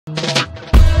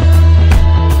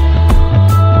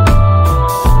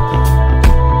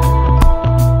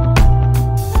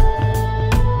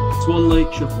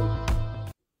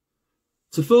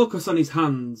To focus on his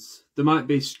hands, there might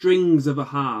be strings of a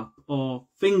harp or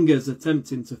fingers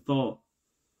attempting to thought.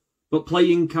 But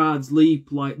playing cards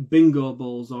leap like bingo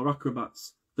balls or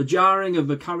acrobats, the jarring of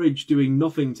a carriage doing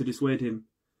nothing to dissuade him.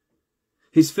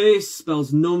 His face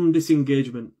spells numb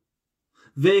disengagement,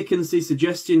 vacancy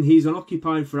suggesting he's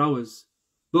unoccupied for hours.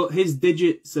 But his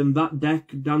digits and that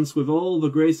deck dance with all the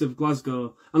grace of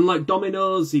Glasgow, and like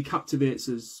dominoes he captivates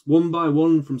us, one by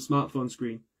one from smartphone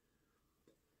screen.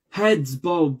 Heads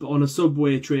bob on a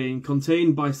subway train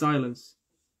contained by silence.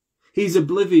 He's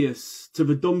oblivious to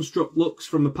the dumbstruck looks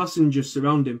from the passengers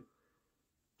surround him.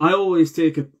 I almost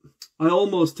take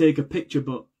a picture,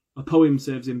 but a poem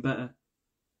serves him better.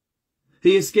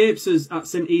 He escapes us at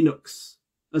St Enoch's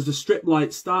as the strip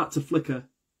lights start to flicker.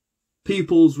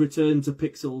 Pupils return to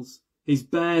pixels, his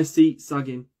bare seat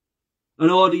sagging. An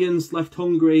audience left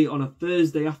hungry on a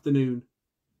Thursday afternoon.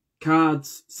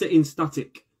 Cards sitting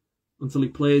static until he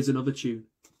plays another tune.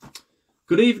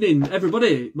 Good evening,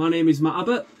 everybody. My name is Matt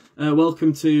Abbott.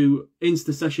 Welcome to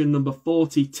Insta session number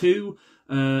 42,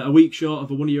 a week short of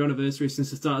a one-year anniversary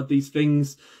since I started these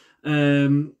things.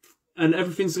 And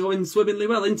everything's going swimmingly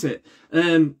well, isn't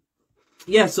it?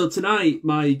 Yeah, so tonight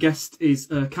my guest is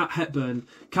Kat Hepburn.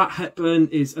 Kat Hepburn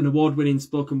is an award-winning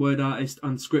spoken word artist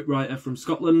and scriptwriter from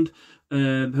Scotland.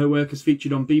 Her work has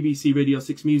featured on BBC Radio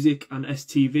 6 Music and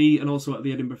STV and also at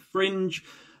the Edinburgh Fringe.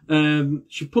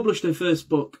 She published her first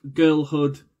book,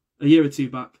 Girlhood, a year or two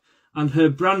back, and her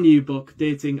brand new book,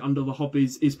 Dating and Other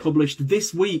Hobbies, is published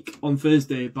this week on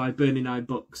Thursday by Burning Eye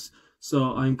Books.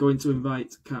 So I'm going to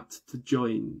invite Kat to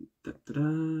join.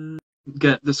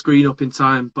 Get the screen up in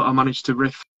time, but I managed to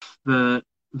riff the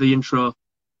intro.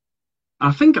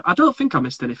 I don't think I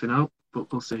missed anything out,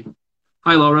 but we'll see.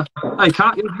 Hi Laura. Hi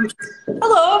Kat.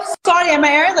 Hello. Sorry, am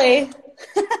I early?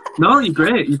 No, you're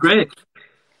great. You're great.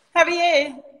 How are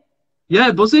you?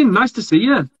 Yeah, buzzing. Nice to see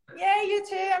you. Yeah, you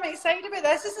too. I'm excited about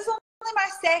this. This is only my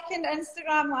second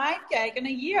Instagram live gig in a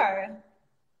year.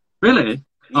 Really?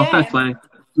 Yeah. Oh, fair play.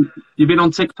 You've been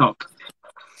on TikTok?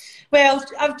 Well,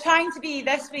 I'm trying to be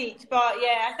this week, but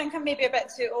yeah, I think I'm maybe a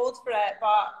bit too old for it,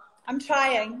 but I'm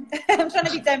trying. I'm trying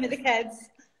to be down with the kids.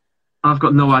 I've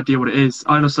got no idea what it is.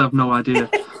 I honestly have no idea.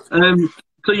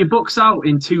 So your book's out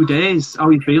in 2 days. How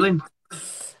are you feeling?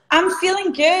 I'm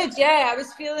feeling good, yeah. I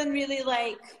was feeling really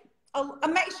like a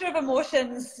mixture of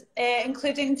emotions,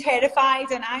 including terrified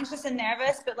and anxious and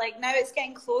nervous, but like now it's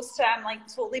getting close to, I'm like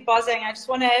totally buzzing. I just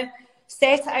want to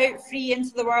set it out free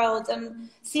into the world, and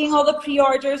seeing all the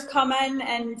pre-orders come in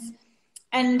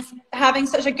and having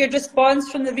such a good response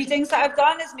from the readings that I've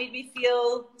done has made me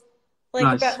feel like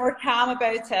Nice. a bit more calm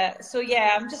about it. So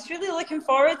yeah, I'm just really looking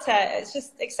forward to it. It's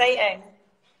just exciting.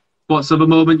 What, so the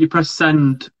moment you press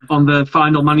send on the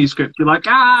final manuscript, you're like,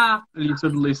 ah, and you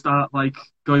suddenly start like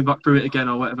going back through it again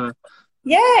or whatever?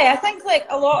 Yeah, I think like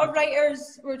a lot of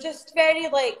writers were just very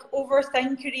like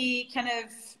overthinkery, kind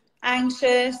of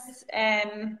anxious.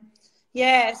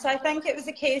 Yeah, so I think it was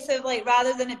a case of like,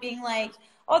 rather than it being like,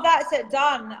 oh, that's it,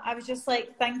 done, I was just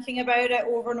like thinking about it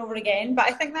over and over again. But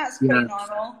I think that's pretty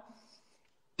normal.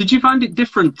 Did you find it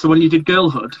different to when you did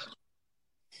Girlhood?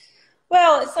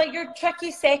 Well, it's like your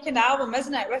tricky second album,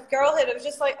 isn't it? With Girlhood, it was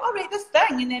just like, oh, write this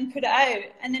thing and then put it out.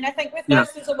 And then I think with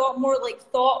this, there's a lot more like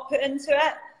thought put into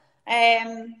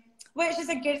it, which is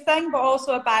a good thing, but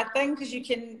also a bad thing because you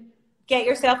can get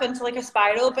yourself into like a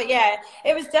spiral. But yeah,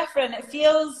 it was different. It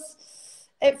feels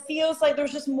like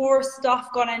there's just more stuff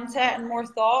gone into it and more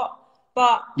thought.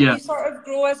 But you sort of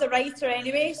grow as a writer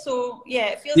anyway. So yeah,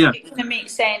 it feels like it kind of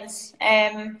makes sense.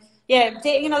 Yeah,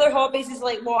 Dating and Other Hobbies is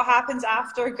like what happens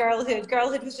after Girlhood.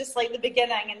 Girlhood was just like the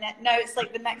beginning, and now it's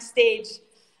like the next stage.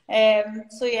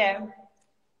 So yeah.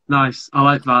 Nice. I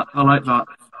like that. I like that.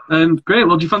 Great.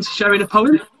 Well, do you fancy sharing a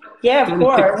poem? Yeah, of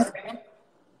course.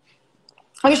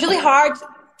 It was really hard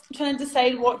trying to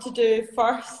decide what to do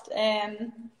first. But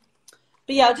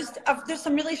yeah, there's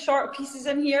some really short pieces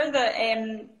in here that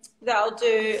I'll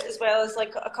do, as well as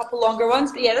like a couple longer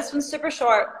ones. But yeah, this one's super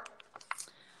short.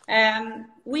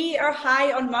 We are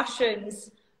high on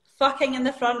mushrooms, fucking in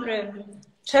the front room,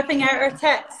 tripping out our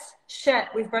tits. Shit,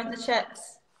 we've burnt the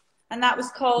chips. And that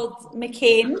was called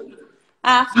McCain,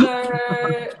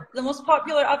 after the most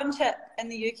popular oven chip in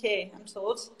the UK, I'm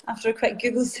told, after a quick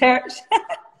Google search.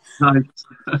 Nice.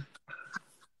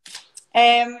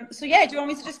 So yeah, do you want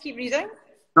me to just keep reading?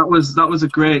 That was a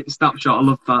great snapshot. I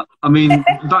love that. I mean,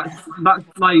 that's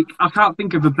like, I can't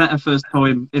think of a better first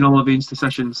poem in all of the Insta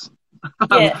sessions.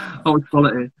 Yeah. That was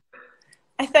quality.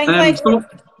 I think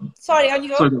sorry, on you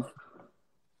go. Sorry.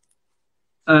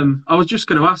 I was just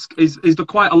going to ask, is there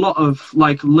quite a lot of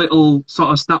like little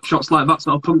sort of snapshots like that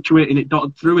sort of punctuating it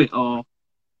dotted through it, or?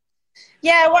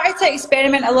 Yeah, I wanted to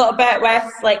experiment a little bit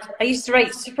with, like, I used to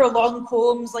write super long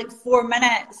poems, like 4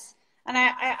 minutes, and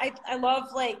I love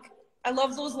I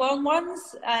love those long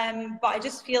ones, but I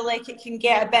just feel like it can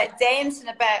get a bit dense and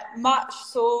a bit much.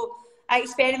 So I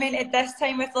experimented this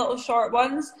time with little short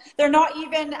ones. They're not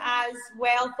even as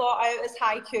well thought out as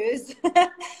haikus.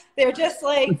 They're just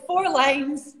like 4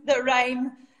 lines that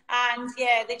rhyme, and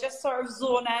yeah, they just sort of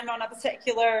zone in on a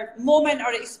particular moment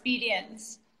or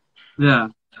experience. Yeah.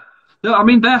 No, I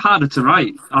mean they're harder to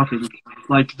write. I think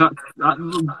like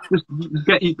just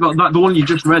get you like the one you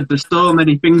just read. There's so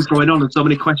many things going on and so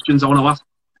many questions I want to ask,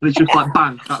 and it's just like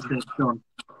bang, that's it, done.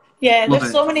 Yeah, Love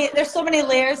it. there's so many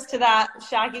layers to that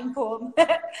shagging poem.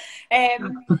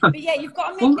 But yeah, you've got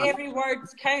to make Well, every word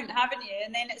count, haven't you?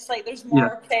 And then it's like there's yeah,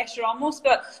 more pressure almost.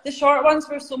 But the short ones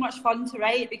were so much fun to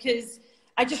write because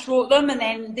I just wrote them and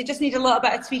then they just need a little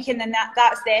bit of tweaking and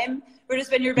that's them. Whereas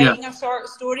when you're yeah, writing a short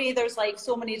story, there's like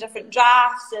so many different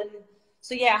drafts, and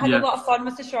so yeah, I had a yeah. lot of fun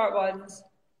with the short ones.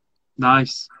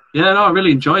 Nice. Yeah, no, I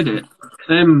really enjoyed it.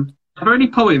 Are there any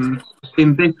poems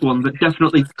in this one that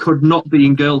definitely could not be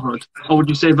in girlhood, or would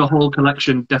you say the whole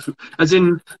collection definitely? As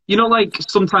in, you know, like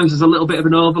sometimes there's a little bit of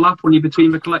an overlap when you're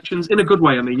between the collections, in a good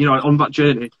way. I mean, you know, on that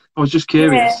journey. I was just Yeah.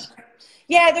 curious.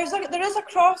 Yeah, there is a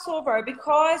crossover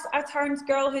because I turned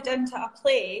Girlhood into a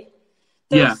play.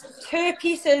 Yeah. There's 2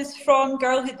 pieces from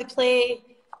Girlhood the play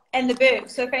in the book.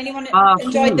 So if anyone Ah,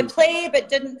 enjoyed the cool. play but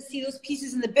didn't see those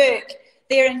pieces in the book,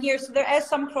 they're in here. So there is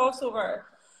some crossover.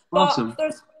 But Awesome.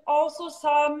 there's also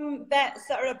some bits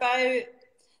that are about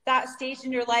that stage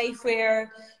in your life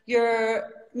where you're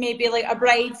maybe like a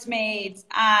bridesmaid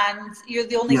and you're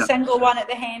the only Yeah. single one at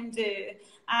the hen do,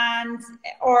 and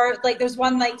or like there's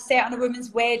one like set on a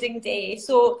woman's wedding day.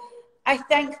 So I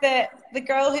think that the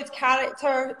girlhood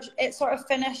character, it sort of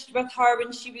finished with her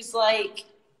when she was like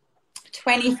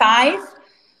 25. So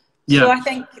Yeah. I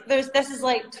think this is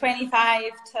like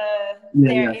 25 to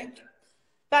Yeah. Yeah. 30.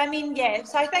 But I mean, yeah,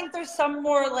 so I think there's some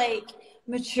more like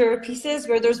mature pieces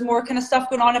where there's more kind of stuff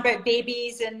going on about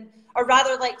babies and, or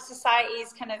rather like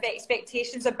society's kind of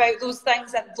expectations about those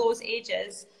things at those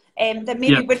ages, that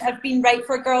maybe Yeah. wouldn't have been right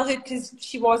for girlhood because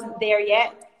she wasn't there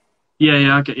yet. Yeah.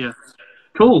 Yeah. I get you.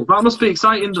 Cool. That must be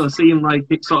exciting though, seeing like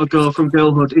it sort of go from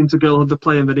girlhood into girlhood the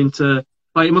play and then into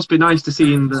like it must be nice to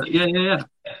see in the yeah, yeah, yeah.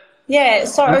 Yeah,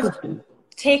 it's sort of Interesting.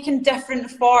 taken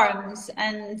different forms,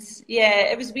 and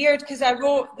yeah, it was weird because I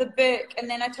wrote the book and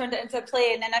then I turned it into a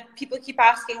play, and then people keep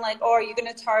asking like, oh, are you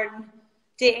going to turn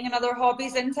dating and other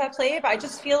hobbies into a play? But I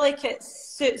just feel like it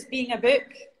suits being a book.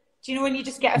 Do you know when you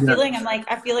just get a Yeah. feeling? I'm like,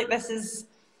 I feel like this is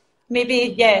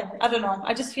maybe, yeah, I don't know.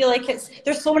 I just feel like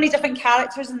there's so many different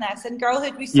characters in this. In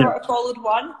Girlhood, we Yeah. sort of followed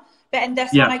one, but in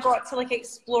this one, Yeah. I got to like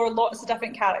explore lots of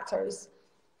different characters.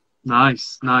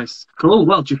 Nice, nice. Cool.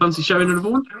 Well, do you fancy sharing another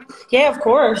one? Yeah, of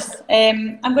course.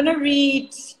 I'm going to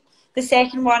read the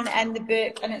second one in the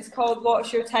book, and it's called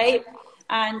What's Your Type?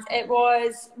 And it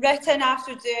was written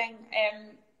after doing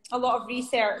a lot of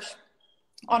research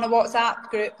on a WhatsApp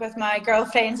group with my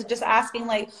girlfriends and just asking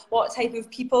like what type of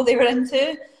people they were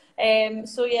into.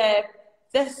 So yeah,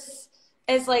 this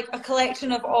is like a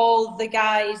collection of all the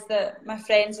guys that my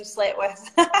friends have slept with,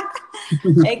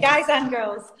 guys and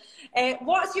girls.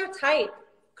 What's your type?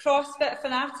 CrossFit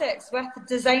fanatics with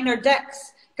designer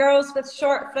dicks, girls with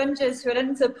short fringes who are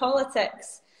into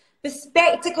politics,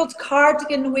 bespectacled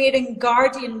cardigan wearing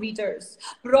Guardian readers,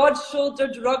 broad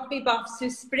shouldered rugby buffs who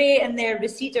spray in their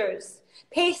receders,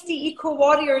 pasty eco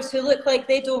warriors who look like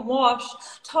they don't wash,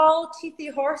 tall,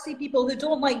 teethy, horsey people who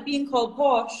don't like being called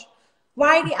posh,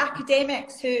 wiry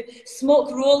academics who smoke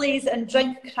rollies and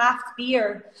drink craft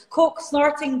beer, coke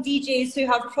snorting DJs who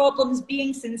have problems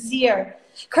being sincere,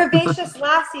 curvaceous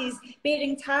lassies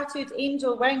bearing tattooed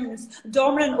angel wings,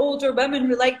 dominant older women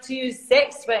who like to use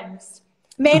sex swings,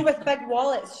 men with big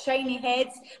wallets, shiny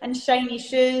heads and shiny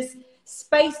shoes,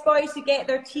 spice boys who get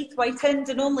their teeth whitened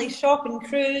and only shop and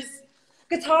cruise,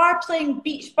 guitar playing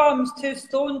beach bums too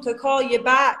stoned to call you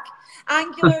back,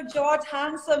 angular jawed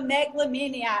handsome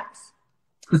megalomaniacs,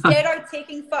 steroid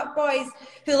taking fuckboys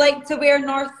who like to wear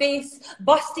North Face,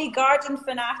 busty garden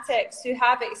fanatics who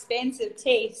have expensive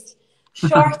taste,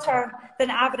 shorter than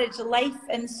average life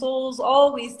and souls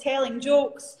always telling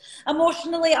jokes,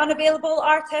 emotionally unavailable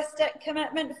artistic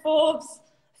commitment phobes.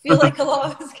 Feel like a lot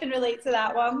of us can relate to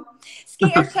that one.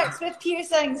 Skater chicks with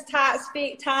piercings, tats,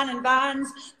 fake tan and bands,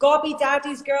 gobby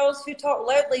daddies girls who talk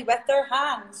loudly with their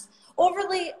hands,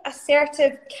 overly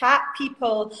assertive cat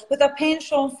people with a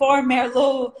penchant for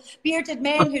Merlot, bearded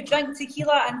men who drink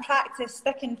tequila and practice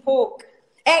stick and poke,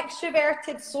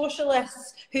 extroverted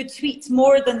socialists who tweet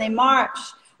more than they march,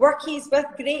 workies with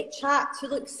great chat who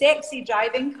look sexy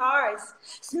driving cars,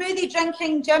 smoothie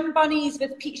drinking gym bunnies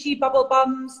with peachy bubble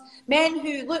bums, men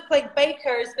who look like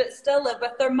bikers but still live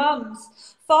with their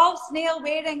mums, false nail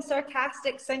wearing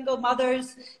sarcastic single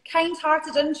mothers,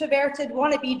 kind-hearted introverted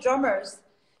wannabe drummers,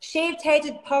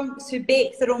 shaved-headed punks who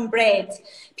bake their own bread,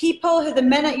 people who the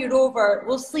minute you're over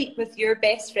will sleep with your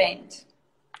best friend.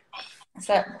 That's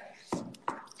it.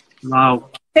 Wow.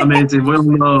 Amazing. We'll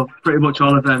know pretty much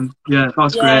all of them. Yeah,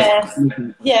 that's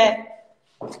great. Yeah.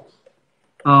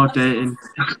 Oh, dating.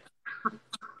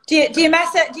 Do you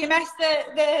miss it? Do you miss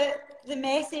the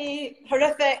messy,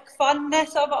 horrific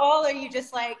funness of it all? Or are you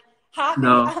just like happy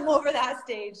I'm over that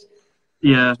stage?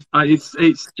 Yeah, it's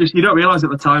just, you don't realise at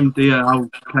the time, do you, how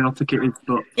chaotic it is,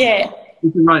 but yeah,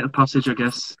 you can write a passage, I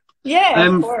guess. Yeah,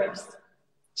 of course.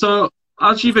 So,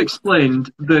 as you've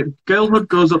explained, the girlhood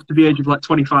goes up to the age of like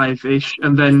 25-ish,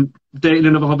 and then dating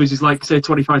and other hobbies is like, say,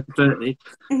 25 to 30.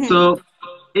 Mm-hmm. So,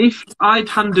 if I'd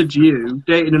handed you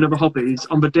dating and other hobbies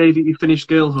on the day that you finished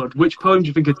girlhood, which poem do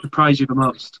you think would surprise you the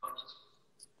most?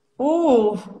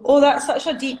 Oh, that's such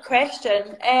a deep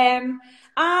question.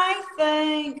 I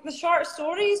think the short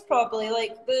stories probably,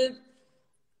 like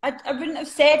I wouldn't have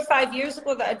said 5 years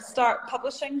ago that I'd start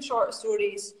publishing short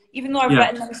stories, even though I've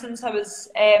written them since I was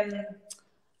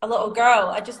a little girl.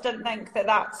 I just didn't think that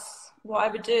that's what I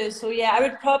would do. So yeah, I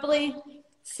would probably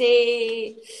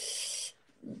say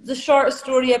the short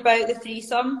story about the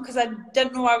threesome, because I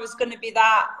didn't know I was going to be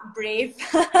that brave.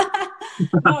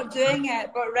 Not doing it,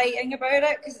 but writing about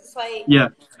it, because it's like,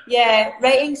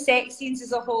 writing sex scenes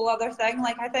is a whole other thing.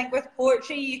 Like, I think with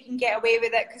poetry, you can get away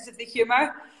with it because of the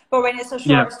humour. But when it's a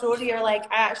short story, you're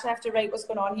like, I actually have to write what's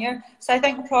going on here. So I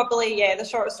think probably, the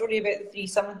short story about the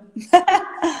threesome.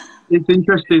 It's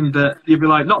interesting that you'd be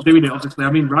like, not doing it, obviously, I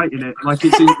mean writing it. Like,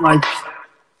 it's like,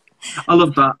 I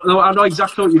love that. I know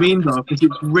exactly what you mean, though, because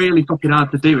it's really fucking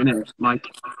hard to do, isn't it? Like,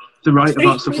 to write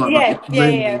about stuff like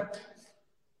that.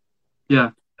 Yeah.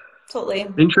 Totally.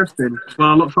 Interesting. Well,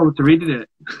 I look forward to reading it.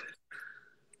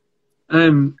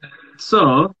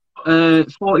 So,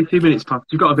 42 minutes past.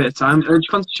 You've got a bit of time. Do you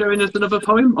fancy sharing us another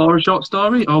poem or a short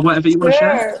story or whatever you want to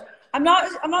share? I'm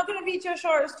not going to read you a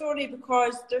short story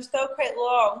because they're still quite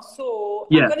long. So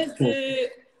I'm going to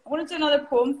do another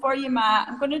poem for you, Matt.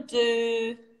 I'm going to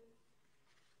do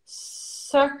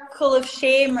Circle of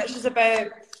Shame, which is about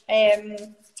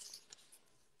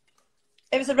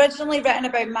it was originally written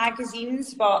about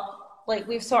magazines, but like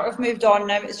we've sort of moved on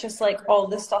now. It's just like all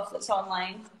the stuff that's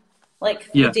online, like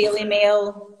the Daily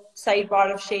Mail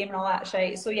sidebar of shame and all that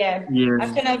shit. So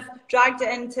I've kind of dragged it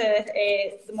into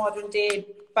the modern day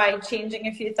by changing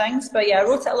a few things. But I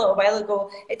wrote it a little while ago.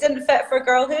 It didn't fit for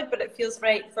girlhood, but it feels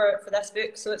right for this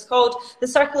book. So it's called The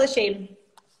Circle of Shame.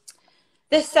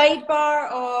 The sidebar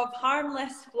of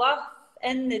harmless fluff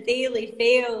in the daily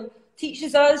fail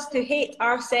teaches us to hate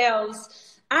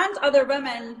ourselves and other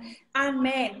women and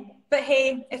men. But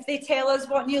hey, if they tell us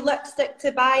what new lipstick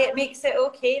to buy, it makes it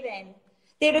okay then.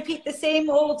 They repeat the same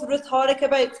old rhetoric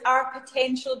about our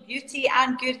potential beauty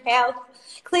and good health,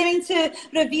 claiming to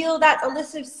reveal that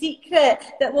elusive secret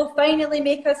that will finally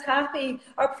make us happy.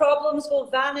 Our problems will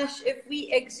vanish if we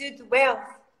exude wealth.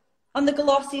 On the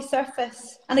glossy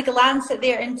surface and a glance at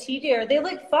their interior, they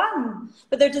look fun,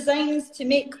 but they're designed to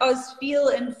make us feel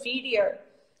inferior.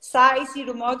 Size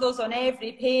hero models on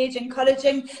every page,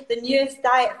 encouraging the newest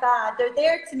diet fad. They're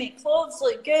there to make clothes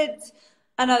look good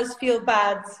and us feel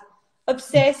bad.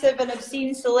 Obsessive and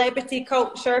obscene celebrity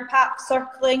culture, pap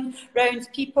circling round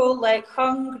people like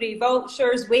hungry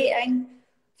vultures waiting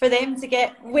to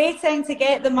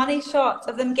get the money shot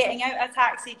of them getting out a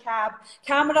taxi cab.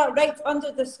 Camera right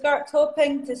under the skirt,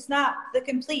 hoping to snap the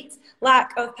complete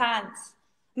lack of pants.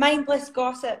 Mindless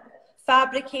gossip,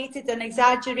 fabricated and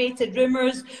exaggerated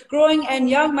rumours, growing in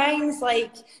young minds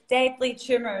like deadly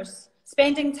tumours.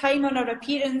 Spending time on our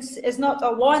appearance is not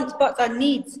a want, but a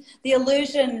need. The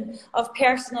illusion of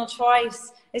personal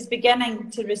choice is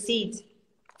beginning to recede.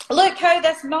 Look how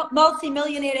this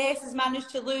multi-millionairess has managed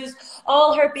to lose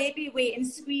all her baby weight and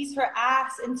squeeze her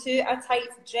ass into a tight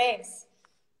dress.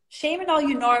 Shame on all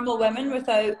you normal women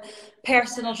without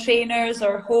personal trainers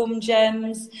or home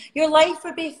gyms. Your life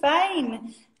would be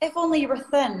fine if only you were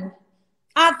thin.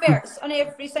 Adverts on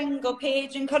every single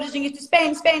page encouraging you to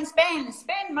spend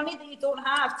money that you don't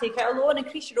have, take out a loan,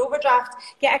 increase your overdraft,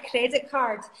 get a credit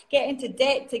card, get into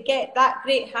debt to get that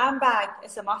great handbag.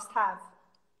 It's a must-have.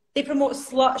 They promote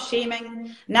slut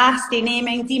shaming, nasty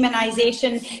naming,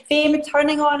 demonisation, fame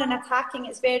turning on and attacking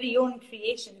its very own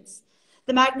creations.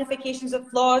 The magnifications of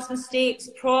flaws, mistakes,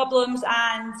 problems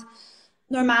and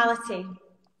normality.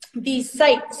 These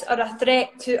sights are a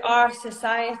threat to our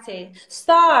society.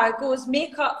 Star goes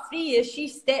makeup free as she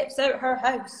steps out her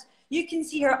house. You can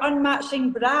see her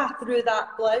unmatching bra through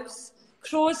that blouse.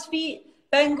 Crow's feet,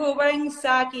 bingo wings,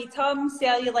 saggy tum,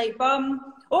 cellulite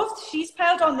bum. Oath she's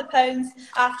piled on the pounds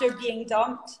after being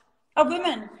dumped. A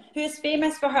woman who is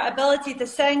famous for her ability to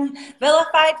sing,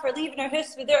 vilified for leaving her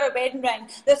house without her wedding ring.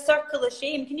 The circle of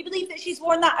shame. Can you believe that she's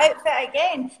worn that outfit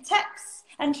again? Tips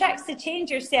and tricks to change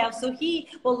yourself so he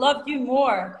will love you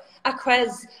more. A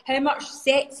quiz. How much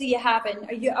sex are you having?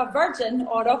 Are you a virgin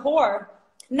or a whore?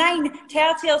 9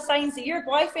 telltale signs that your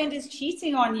boyfriend is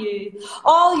cheating on you.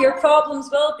 All your problems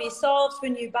will be solved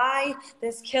when you buy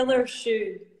this killer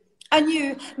shoe. A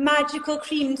new magical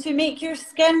cream to make your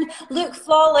skin look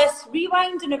flawless.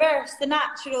 Rewind and reverse the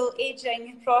natural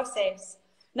aging process.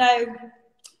 Now,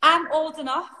 I'm old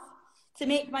enough to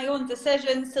make my own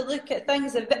decisions, to look at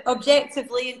things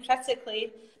objectively and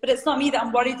critically, but it's not me that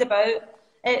I'm worried about.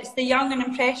 It's the young and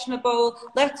impressionable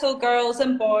little girls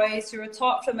and boys who are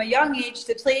taught from a young age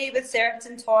to play with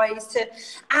certain toys, to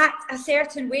act a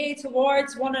certain way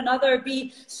towards one another,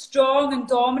 be strong and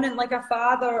dominant like a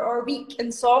father or weak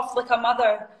and soft like a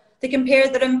mother. They compare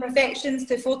their imperfections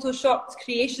to photoshopped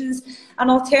creations,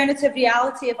 an alternative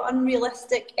reality of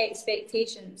unrealistic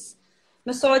expectations.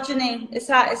 Misogyny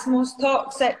is at its most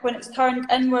toxic when it's turned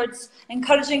inwards,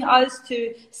 encouraging us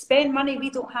to spend money we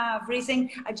don't have,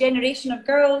 raising a generation of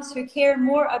girls who care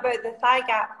more about the thigh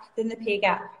gap than the pay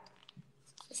gap.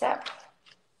 That's it.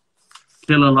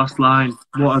 Killer last line.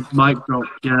 What a mic drop.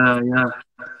 Yeah.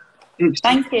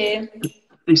 Thank you.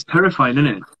 It's terrifying,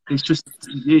 isn't it?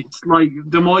 It's like,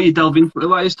 the more you delve into it,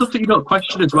 like, it's stuff that you don't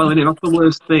question as well, isn't it? That's the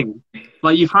worst thing.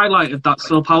 Like, you've highlighted that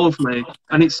so powerfully,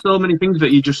 and it's so many things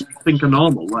that you just think are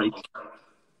normal, like.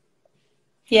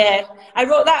 Yeah, I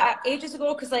wrote that ages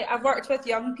ago because, like, I've worked with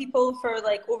young people for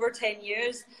like over 10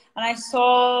 years, and I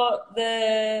saw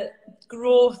the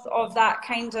growth of that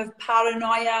kind of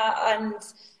paranoia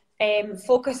and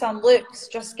focus on looks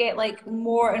just get like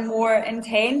more and more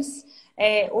intense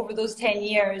over those 10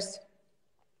 years.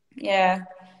 Yeah.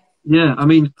 Yeah, I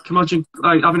mean, can you imagine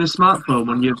like having a smartphone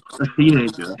when you're a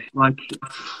teenager? Like,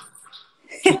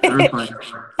 it's terrifying.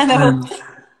 I know.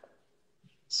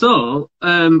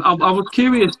 I was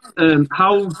curious,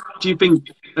 how do you think,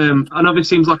 I know this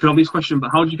seems like an obvious question, but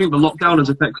how do you think the lockdown has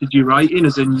affected your writing?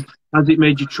 As in, has it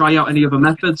made you try out any other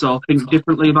methods or think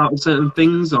differently about certain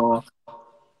things, or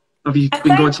have you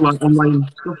been going to like online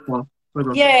stuff?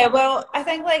 Yeah, well, I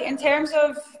think like in terms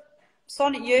of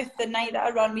Sonic Youth, the night that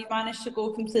I run, we managed to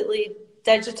go completely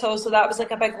digital, so that was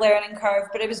like a big learning curve,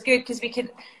 but it was good because we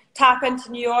could tap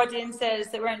into new audiences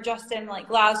that weren't just in like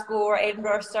Glasgow or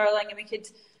Edinburgh or Stirling, and we could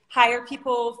hire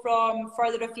people from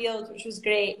further afield, which was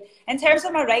great. In terms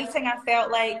of my writing, I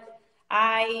felt like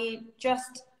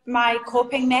my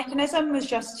coping mechanism was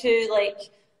just to like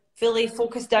fully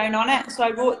focus down on it. So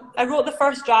I wrote the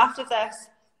first draft of this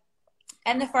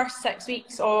in the first 6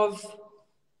 weeks of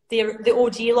the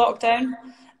OG lockdown,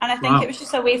 and I think it was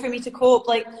just a way for me to cope.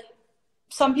 Like,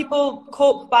 some people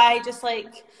cope by just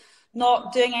like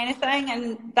not doing anything,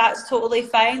 and that's totally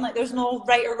fine. Like, there's no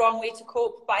right or wrong way to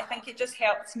cope, but I think it just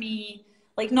helped me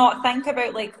like not think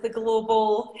about like the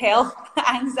global health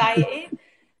anxiety.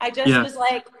 I just was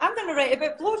like, I'm going to write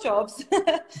about blowjobs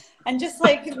and just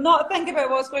like not think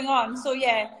about what's going on. So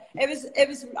yeah, it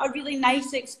was a really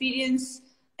nice experience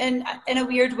in a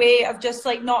weird way of just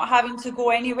like not having to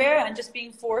go anywhere and just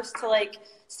being forced to like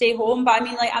stay home. But I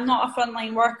mean, like, I'm not a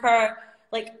frontline worker.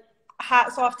 Like,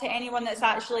 hats off to anyone that's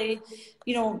actually,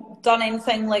 you know, done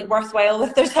anything like worthwhile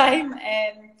with their time,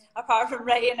 apart from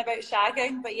writing about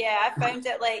shagging. But yeah, I found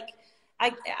it like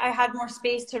I had more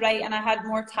space to write, and I had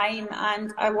more time,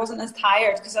 and I wasn't as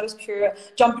tired because I was pure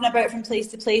jumping about from place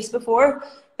to place before.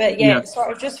 But yeah, it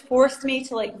sort of just forced me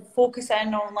to like focus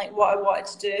in on like what I wanted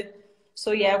to do.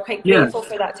 So yeah, I'm quite grateful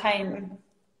for that time.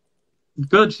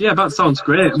 Good. Yeah, that sounds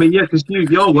great. I mean, yeah, because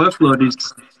your workload is,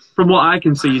 from what I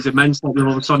can see, is immense. Like, with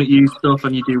all the Sonic Youth stuff,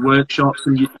 and you do workshops,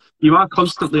 and you are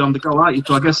constantly on the go, aren't you?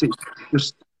 So I guess it's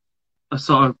just a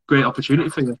sort of great opportunity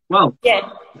for you. Well, yeah.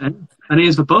 And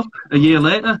here's the book a year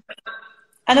later.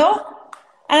 I know.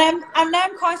 And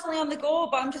I'm constantly on the go,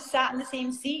 but I'm just sat in the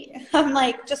same seat. I'm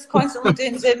like just constantly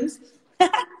doing Zooms.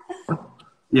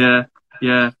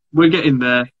 Yeah. We're getting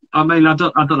there. I mean, I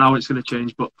don't know how it's going to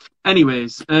change, but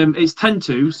anyways, it's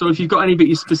 10:02. So if you've got any that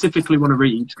you specifically want to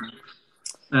read,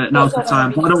 now's the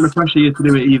time. But I don't want to pressure you to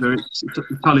do it either. It's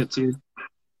entirely up to you.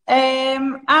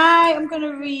 I am going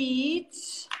to read.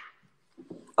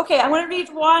 Okay, I'm going to read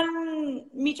one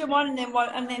medium one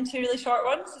and then two really short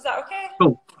ones. Is that okay?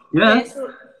 Cool. Yeah.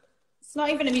 It's not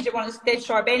even a medium one, it's dead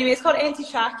short. But anyway, it's called Empty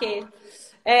Tracky.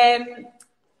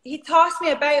 He tossed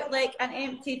me about like an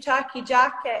empty tracky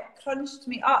jacket, crunched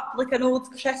me up like an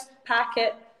old crisp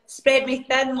packet, spread me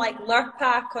thin like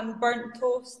Lurpak on burnt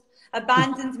toast,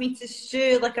 abandoned me to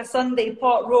stew like a Sunday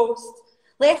pot roast,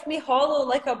 left me hollow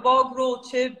like a bog roll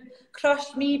tube,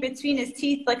 crushed me between his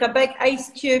teeth like a big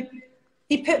ice cube.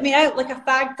 He put me out like a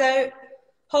fagged out,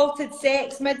 halted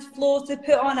sex mid-flow to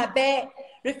put on a bet,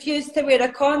 refused to wear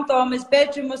a condom, his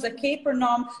bedroom was a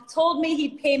Capernaum, told me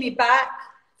he'd pay me back,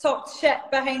 talked shit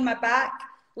behind my back,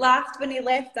 laughed when he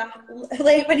left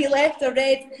a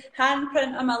red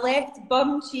handprint on my left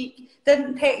bum cheek,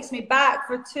 didn't text me back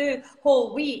for 2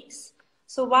 whole weeks.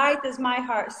 So why does my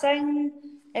heart sing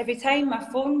every time my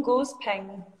phone goes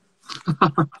ping?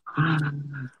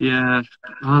 Yeah,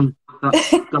 man,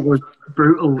 that was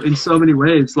brutal in so many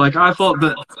ways. Like, I thought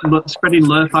that spreading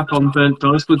Lurpak on burnt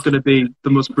toast was going to be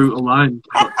the most brutal line.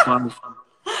 But,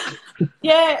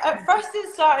 yeah, at first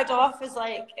it started off as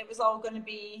like it was all going to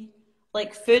be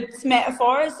like food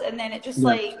metaphors, and then it just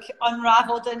like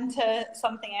unraveled into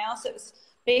something else. It was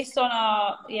based on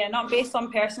not based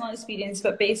on personal experience,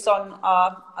 but based on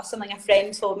something a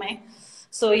friend told me.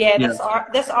 So yeah,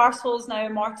 this arsehole is now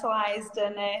immortalised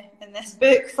in this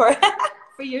book for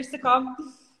for years to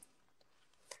come.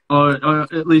 Or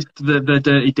at least the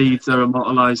dirty deeds are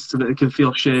immortalised so that they can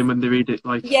feel shame when they read it.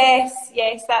 Like, yes,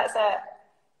 that's it.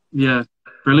 Yeah,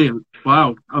 brilliant.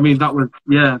 Wow. I mean,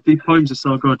 these poems are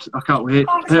so good. I can't wait.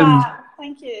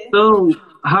 Thank you. So,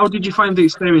 how did you find the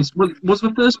experience? Was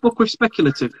the first book with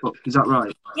speculative book? Is that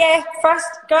right? Yeah, first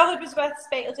Girlhood was with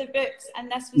Speculative Books,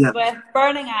 and this was with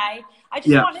Burning Eye. I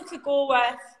just wanted to go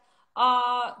with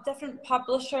a different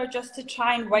publisher just to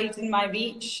try and widen my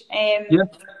reach.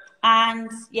 And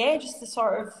just to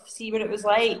sort of see what it was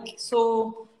like.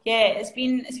 So yeah, it's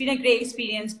been a great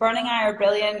experience. Burning Eye are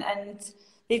brilliant, and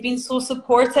they've been so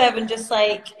supportive, and just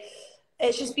like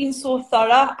it's just been so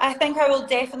thorough. I think I will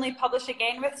definitely publish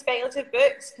again with Speculative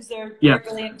Books because they're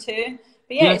brilliant too.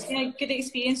 But it's been a good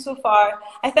experience so far.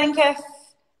 I think if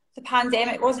the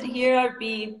pandemic wasn't here, I'd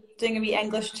be doing a wee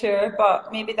English tour,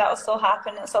 but maybe that'll still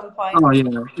happen at some point. Oh yeah,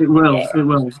 it will,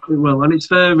 it will. And it's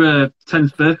their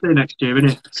 10th birthday next year,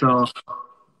 isn't it? So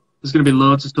there's going to be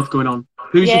loads of stuff going on.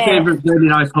 Who's your favourite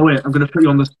Burning Eye poet? I'm going to put you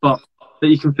on the spot that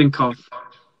you can think of.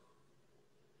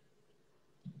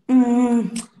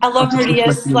 I love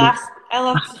Maria's last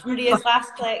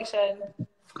collection.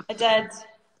 I did.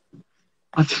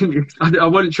 I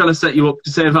wasn't trying to set you up to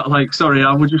say that. Like, sorry,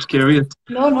 I was just curious.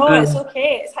 No, it's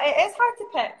okay. It's hard to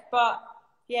pick, but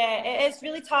yeah, it is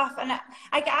really tough. And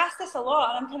I get asked this a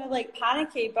lot, and I'm kind of like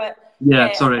panicky. But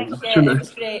sorry, it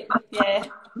was great. Yeah.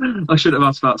 I should have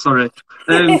asked that. Sorry.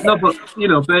 No, but you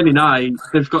know, Burning Eye,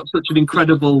 they've got such an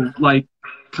incredible like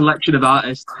collection of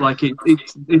artists. Like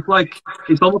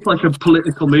it's almost like a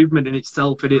political movement in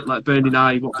itself. In it, like Burning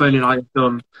Eye, what Burning Eye have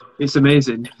done, it's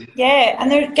amazing. Yeah,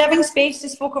 and they're giving space to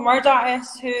spoken word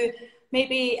artists who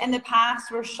maybe in the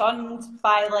past were shunned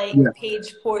by like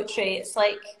page poetry. It's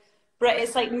like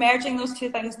merging those two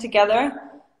things together,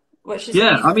 which is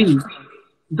amazing. I mean,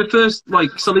 the first,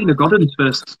 like, Selena Godden's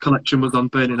first collection was on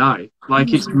Burning Eye.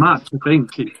 Like, it's mad to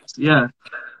think.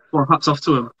 Well, hats off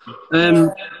to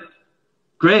him.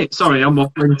 Great. Sorry, I'm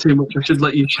waffling too much. I should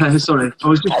let you share. Sorry. I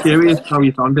was just curious how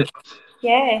you found it.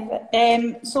 Yeah.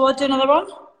 So I'll do another one?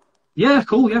 Yeah,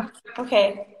 cool, yeah.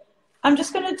 Okay. I'm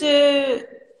going to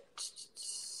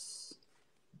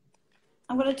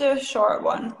do a short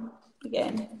one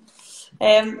again.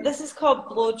 This is called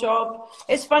Blowjob.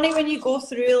 It's funny when you go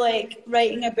through like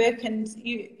writing a book and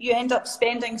you end up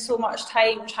spending so much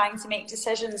time trying to make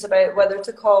decisions about whether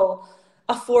to call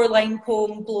a 4-line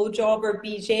poem Blowjob or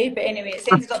BJ, but anyway, it's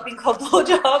ended up being called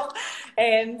Blowjob.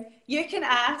 You can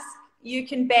ask, you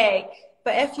can beg,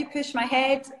 but if you push my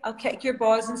head, I'll kick your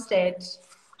balls instead.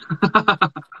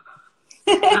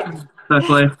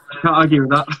 Definitely. Can't argue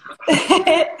with that.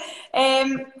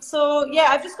 So yeah,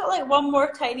 I've just got like one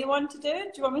more tiny one to do.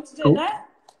 Do you want me to do it now?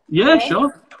 Yeah,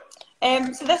 sure.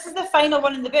 So this is the final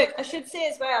one in the book. I should say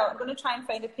as well, I'm going to try and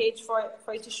find a page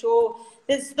for you to show.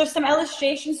 There's some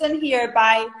illustrations in here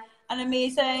by an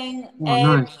amazing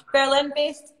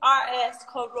Berlin-based artist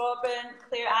called Robin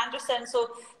Claire Anderson.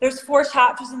 So there's 4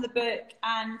 chapters in the book,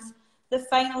 and the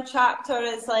final chapter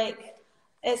is like,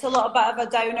 it's a little bit of a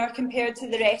downer compared to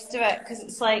the rest of it because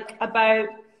it's like about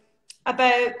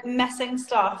missing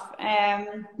stuff.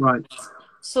 Right.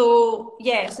 So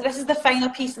yeah, so this is the final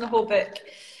piece in the whole book,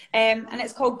 and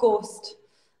it's called Ghost.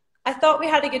 I thought we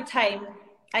had a good time.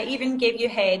 I even gave you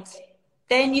head.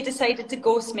 Then you decided to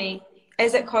ghost me.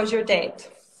 Is it 'cause you're dead?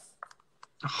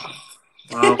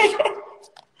 Wow.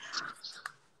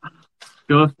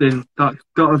 Ghosting. That's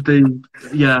got to be,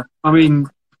 yeah. I mean,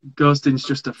 ghosting's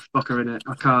just a fucker, innit?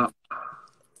 I can't.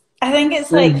 I think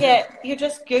it's like, yeah, you're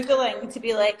just Googling to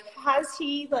be like, has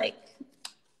he, like,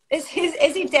 is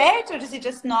he dead or does he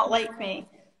just not like me?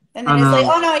 And then it's like,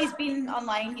 oh no, he's been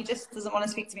online, he just doesn't want to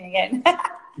speak to me again.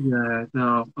 Yeah,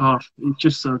 no. Oh, it's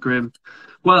just so grim.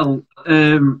 Well,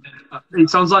 it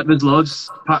sounds like there's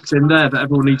loads packed in there that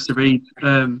everyone needs to read.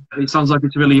 It sounds like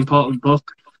it's a really important book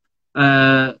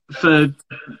for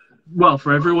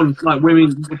everyone, like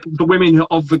the women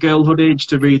of the girlhood age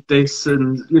to read this,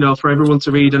 and for everyone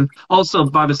to read, and also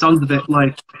by the sound of it,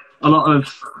 like a lot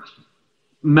of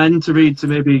men to read, to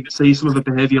maybe see some of the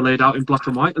behaviour laid out in black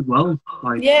and white as well.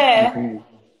 Like, yeah.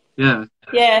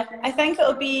 I think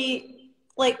it'll be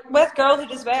like with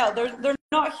girlhood as well. They're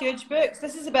not huge books.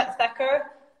 This is a bit thicker,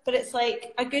 but it's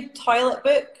like a good toilet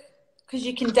book because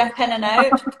you can dip in and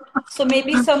out. So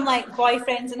maybe some like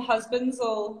boyfriends and husbands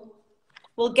will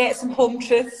get some home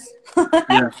truths.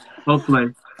 Yeah,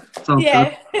 hopefully. Sounds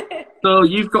good. So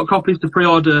you've got copies to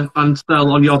pre-order and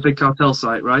sell on your Big Cartel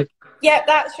site, right? Yeah,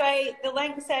 that's right. The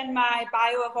link's in my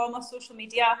bio of all my social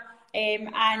media,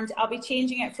 and I'll be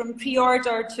changing it from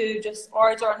pre-order to just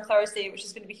order on Thursday, which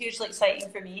is going to be hugely exciting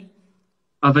for me.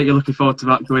 I bet you're looking forward to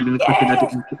that, going in the clicking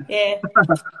editing. Yeah.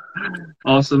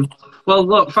 Awesome. Well,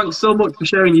 look, thanks so much for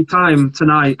sharing your time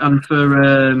tonight and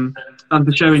for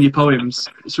sharing your poems.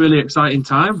 It's a really exciting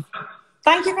time.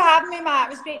 Thank you for having me, Matt.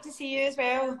 It was great to see you as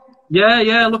well.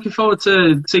 Yeah, looking forward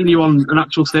to seeing you on an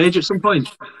actual stage at some point.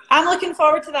 I'm looking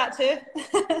forward to that too.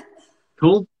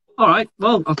 Cool. All right.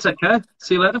 Well, I'll take care.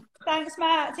 See you later. Thanks,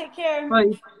 Matt. Take care.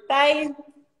 Bye. Bye.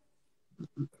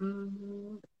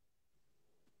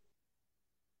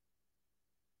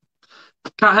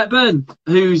 Kat Hepburn,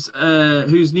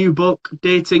 whose new book,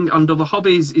 Dating and Other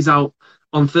Hobbies, is out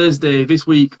on Thursday this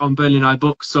week on Burnley and I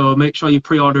Books. So make sure you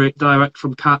pre-order it direct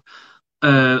from Kat.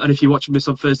 And if you're watching this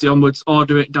on Thursday onwards,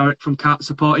 order it direct from Kat.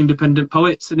 Support independent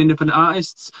poets and independent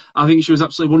artists. I think she was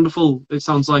absolutely wonderful. It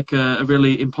sounds like a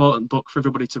really important book for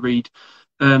everybody to read.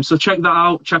 So check that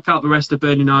out. Check out the rest of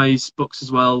Burnley and I's books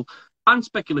as well. And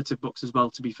speculative books as well,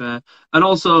 to be fair. And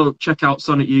also check out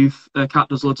Sonnet Youth. Kat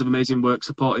does loads of amazing work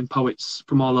supporting poets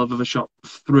from all over the shop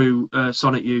through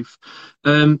Sonnet Youth.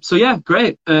 So yeah,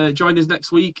 great. Join us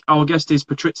next week. Our guest is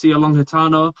Patrizia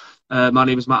Longhitano. My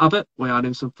name is Matt Abbott. We are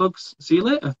Nymphs and Thugs. See you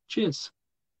later. Cheers.